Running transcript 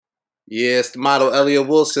Yeah, it's the model Elliot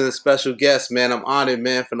Wilson, a special guest, man. I'm honored,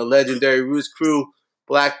 man, from the legendary Roots Crew,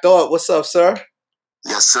 Black Thought. What's up, sir?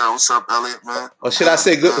 Yes, sir. What's up, Elliot, man? Or should I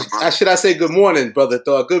say good? Should I say good morning, brother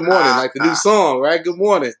Thought? Good morning, like the new song, right? Good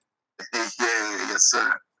morning. Yeah, yes,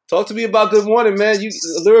 sir. Talk to me about Good Morning, man. You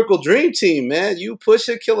lyrical dream team, man. You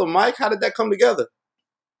Pusha, Killer Mike. How did that come together?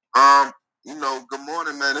 Good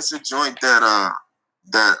morning, man. It's a joint that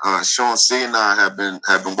Sean C and I have been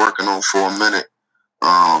working on for a minute.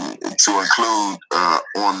 To include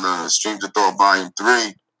on the Streams of Thought Volume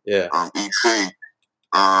 3 EP.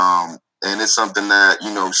 And it's something that,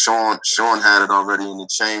 Sean had it already in the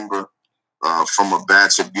chamber from a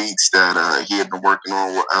batch of beats that he had been working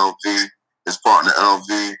on with LV, his partner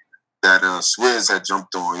LV, that Swizz had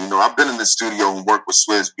jumped on. I've been in the studio and worked with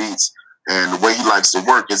Swizz Beats, and the way he likes to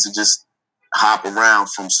work is to just hop around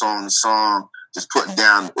from song to song, just putting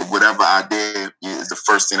down whatever idea is the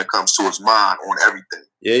first thing that comes to his mind on everything.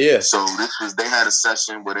 Yeah. So they had a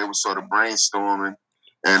session where they were sort of brainstorming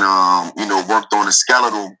and worked on a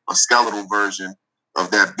skeletal version of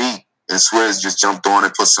that beat. And Swizz just jumped on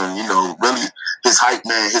and put some, really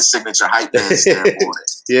his signature hype man stamp on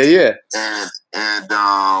it. Yeah. And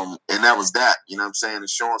that was that. You know what I'm saying? And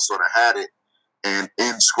Sean sort of had it. And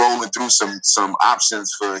in scrolling through some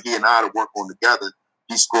options for he and I to work on together,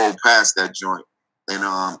 he scrolled past that joint. And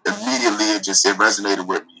immediately it resonated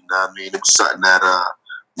with me. You know what I mean? It was something that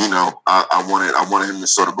I wanted him to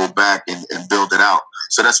sort of go back and build it out.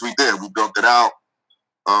 So that's what we did. We built it out.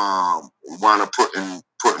 Wound up putting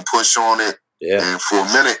Push on it. Yeah. And for a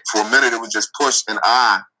minute it was just Push and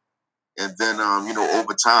I. And then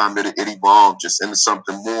over time it evolved just into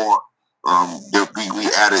something more. We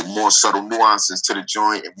added more subtle nuances to the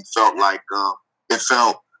joint, and we felt like it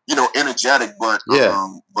felt energetic but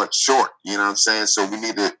short. You know what I'm saying? So we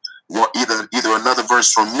needed either another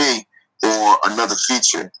verse from me or another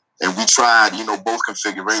feature, and we tried both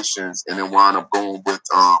configurations, and then wound up going with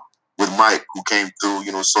Mike, who came through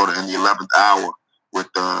sort of in the 11th hour with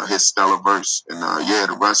his stellar verse, and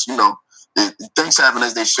the rest things happen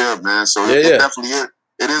as they should, man. So it definitely is.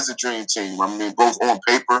 It is a dream team. I mean, both on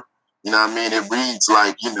paper, you know what I mean? It reads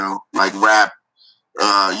like, like rap,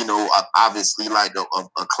 obviously like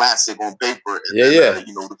a classic on paper. And then,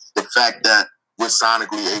 the fact that we're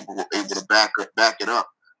sonically able to back it up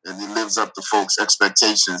and it lives up to folks'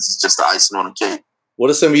 expectations is just the icing on the cake. What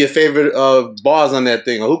are some of your favorite bars on that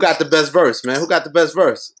thing? Or who got the best verse, man? Who got the best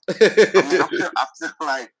verse? I feel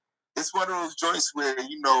like it's one of those joints where,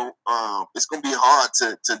 it's going to be hard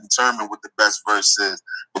to determine what the best verse is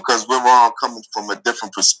because we're all coming from a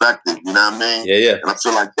different perspective, you know what I mean? Yeah. And I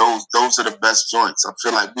feel like those are the best joints. I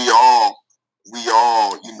feel like we all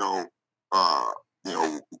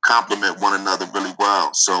complement one another really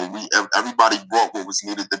well. So everybody brought what was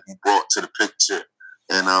needed to be brought to the picture.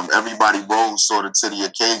 And everybody rose sort of to the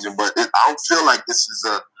occasion. But I don't feel like this is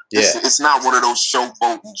it's not one of those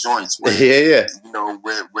showboating joints where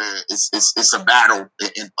where it's a battle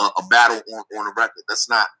a battle on a record. That's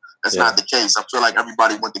not the case. I feel like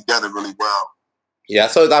everybody went together really well. Yeah,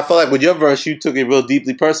 so I feel like with your verse, you took it real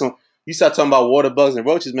deeply personal. You started talking about water bugs and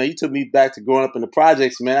roaches, man. You took me back to growing up in the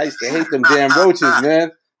projects, man. I used to hate them damn roaches,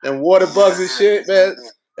 man. And water bugs and shit, man.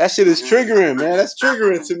 That shit is triggering, man. That's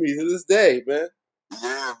triggering to me to this day, man.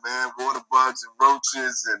 Yeah, man. Water bugs and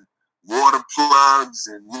roaches and water plugs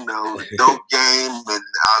and the dope game, and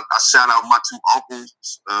I shout out my two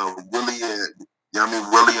uncles, Willie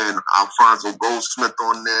and Alfonso Goldsmith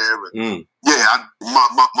on there. And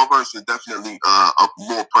my verse is definitely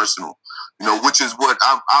more personal, which is what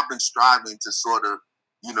I've been striving to sort of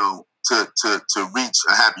to reach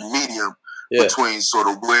a happy medium between sort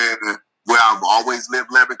of where I've always lived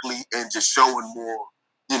lyrically and just showing more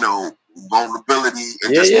vulnerability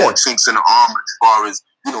and more chinks in the armor as far as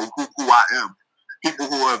who I am. People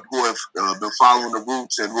who have been following the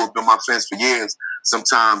Roots and who have been my fans for years,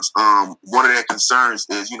 sometimes one of their concerns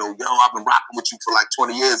is, I've been rocking with you for like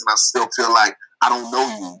 20 years and I still feel like I don't know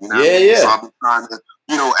you. So I've been trying to,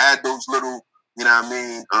 add those little,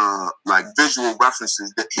 like visual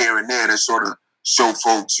references that here and there that sort of show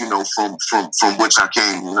folks, from which I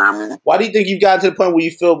came. You know what I mean? Why do you think you've gotten to the point where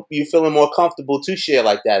you're feeling more comfortable to share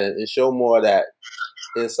like that and show more of that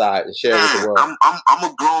inside and share with the world? I'm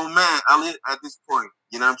a grown man, Elliot, at this point.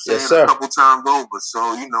 You know what I'm saying? Yes, sir. A couple times over. So,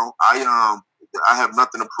 I have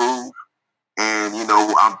nothing to prove. And,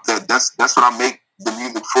 that's what I make the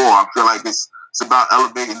music for. I feel like it's about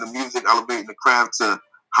elevating the music, elevating the craft to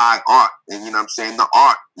high art. And the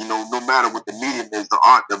art, no matter what the medium is, the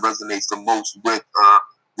art that resonates the most with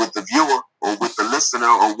the viewer or with the listener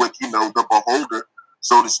or with, the beholder,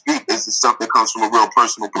 so to speak, is the stuff that comes from a real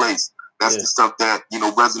personal place. That's the stuff that, you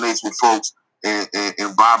know, resonates with folks and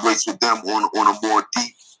vibrates with them on a more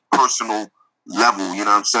deep, personal level. You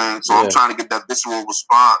know what I'm saying? So I'm trying to get that visceral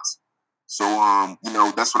response. So, you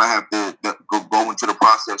know, that's what I have to go into the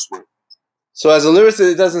process with. So as a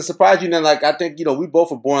lyricist, it doesn't surprise you then, like, I think, you know, we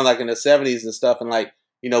both were born like in the 70s and stuff, and like,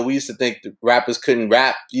 you know, we used to think that rappers couldn't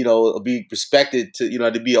rap, you know, be respected to, you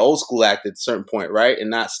know, to be an old school act at a certain point, right?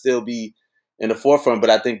 And not still be in the forefront.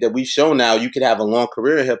 But I think that we've shown now you could have a long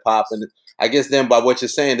career in hip hop. And I guess then by what you're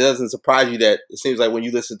saying, it doesn't surprise you that it seems like when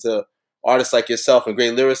you listen to artists like yourself and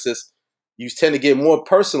great lyricists, you tend to get more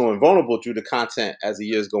personal and vulnerable through the content as the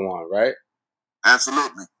years go on, right?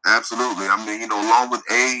 Absolutely. Absolutely. I mean, you know, along with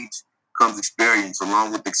age comes experience.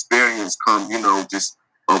 Along with experience comes, you know, just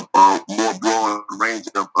a more broad range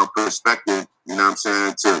of perspective, you know what I'm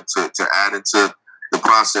saying, to add into the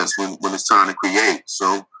process when it's time to create.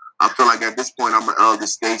 So I feel like at this point I'm an elder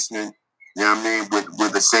statesman, you know what I mean,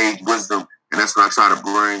 with a sage wisdom, and that's what I try to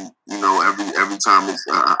bring, you know, every time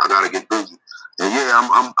I gotta get busy. And yeah,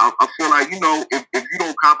 I feel like, you know, if you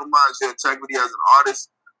don't compromise your integrity as an artist,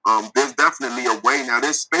 there's definitely a way. Now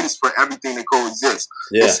there's space for everything that coexists.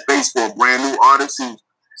 There's space for a brand new artist who's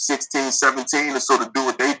 16, 17 to sort of do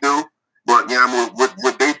what they do. But yeah, I mean,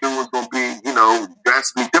 what they do is going to be, you know,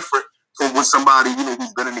 drastically different from what somebody, you know,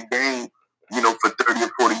 who's been in the game, you know, for 30 or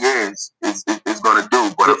 40 years is going to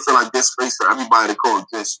do. But I feel like there's space for everybody to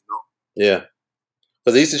coexist, you know? Yeah.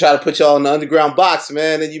 Because they used to try to put y'all in the underground box,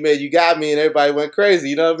 man, and you got me, and everybody went crazy.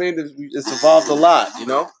 You know what I mean? It's evolved a lot, you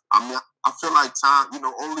know? I mean, I feel like time, you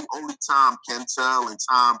know, only time can tell, and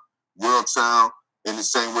time will tell. In the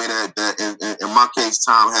same way that in my case,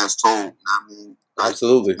 time has told. I mean, like,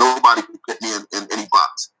 absolutely, nobody can put me in any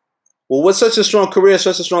box. Well, with such a strong career,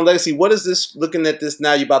 such a strong legacy, what is this? Looking at this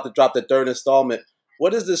now, you're about to drop the third installment.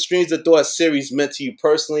 What is the Streams of Thought series meant to you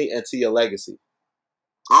personally and to your legacy?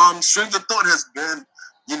 Streams of Thought has been,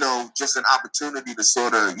 you know, just an opportunity to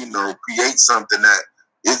sort of, you know, create something that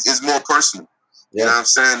is more personal. You know what I'm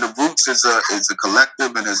saying? The Roots is a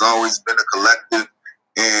collective and has always been a collective.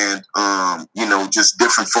 And, you know, just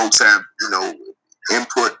different folks have, you know,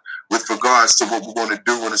 input with regards to what we're going to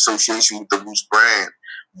do in association with the Roots brand.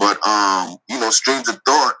 But, you know, Streams of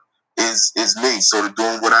Thought is me sort of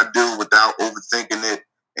doing what I do without overthinking it.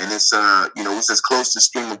 And it's, you know, it's as close to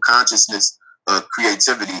stream of consciousness,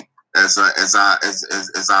 creativity as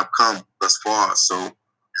I've come thus far. So,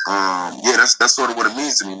 yeah, that's sort of what it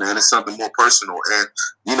means to me, man. It's something more personal. And,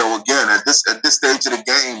 you know, again, at this stage of the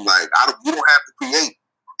game, like, you don't have to create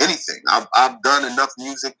anything. I've done enough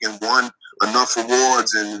music and won enough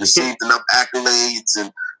awards and received enough accolades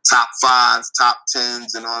and top 5s, top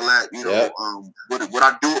 10s, and all that. You know, what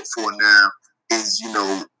I do it for now is, you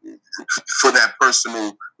know, for that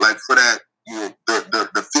personal, like, for that, you know,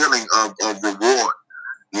 the feeling of reward.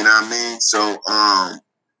 You know what I mean? So,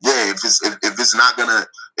 yeah, if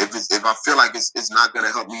I feel like it's not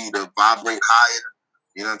gonna help me to vibrate higher,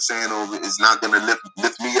 you know what I'm saying, or it's not gonna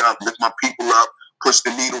lift me up, lift my people up, push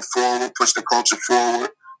the needle forward, push the culture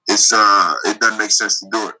forward, it doesn't make sense to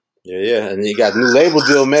do it. Yeah, and you got new label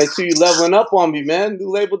deal, man, too. You leveling up on me, man.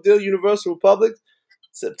 New label deal, Universal Republic.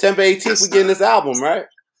 September 18th, we're getting this album, right?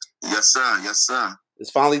 Yes, sir.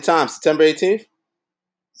 It's finally time. September 18th?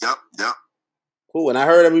 Yep. Cool. And I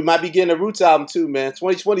heard that we might be getting a Roots album too, man.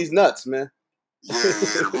 2020's nuts, man. Yeah,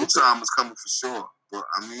 the Roots album is coming for sure. But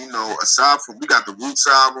I mean, you know, aside from we got the Roots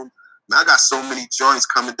album, man, I got so many joints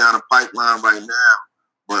coming down the pipeline right now.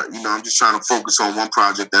 But, you know, I'm just trying to focus on one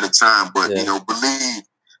project at a time. But, you know, believe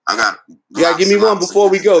I got. You gotta give me one before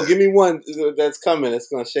we go. Give me one that's coming. That's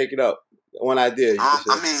gonna shake it up. One idea.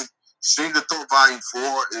 I mean, Streams of Thought Volume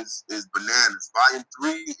 4 is bananas. Volume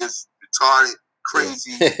 3 is retarded,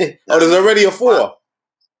 crazy. Oh, there's already a 4.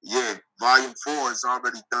 Yeah, Volume 4 is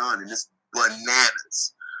already done, and it's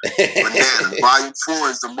bananas. Volume 4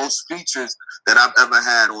 is the most features that I've ever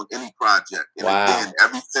had on any project. And again,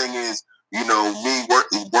 everything is, you know, me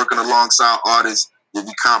working alongside artists that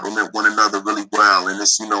we complement one another really well. And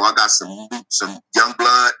it's, you know, I got some young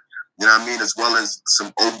blood, you know what I mean, as well as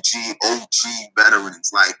some OG veterans,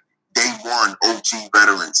 like day one OG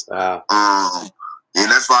veterans. Wow. And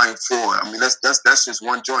that's Volume 4. I mean, that's just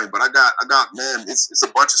one joint. But I got, man, it's a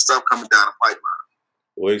bunch of stuff coming down the pipeline.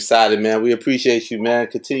 We're excited, man. We appreciate you, man.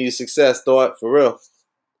 Continued success, Thought, for real.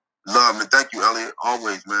 Love, and thank you, Elliot.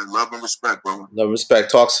 Always, man. Love and respect, brother. Love and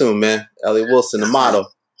respect. Talk soon, man. Elliot Wilson, the motto.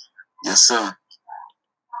 Yes, sir.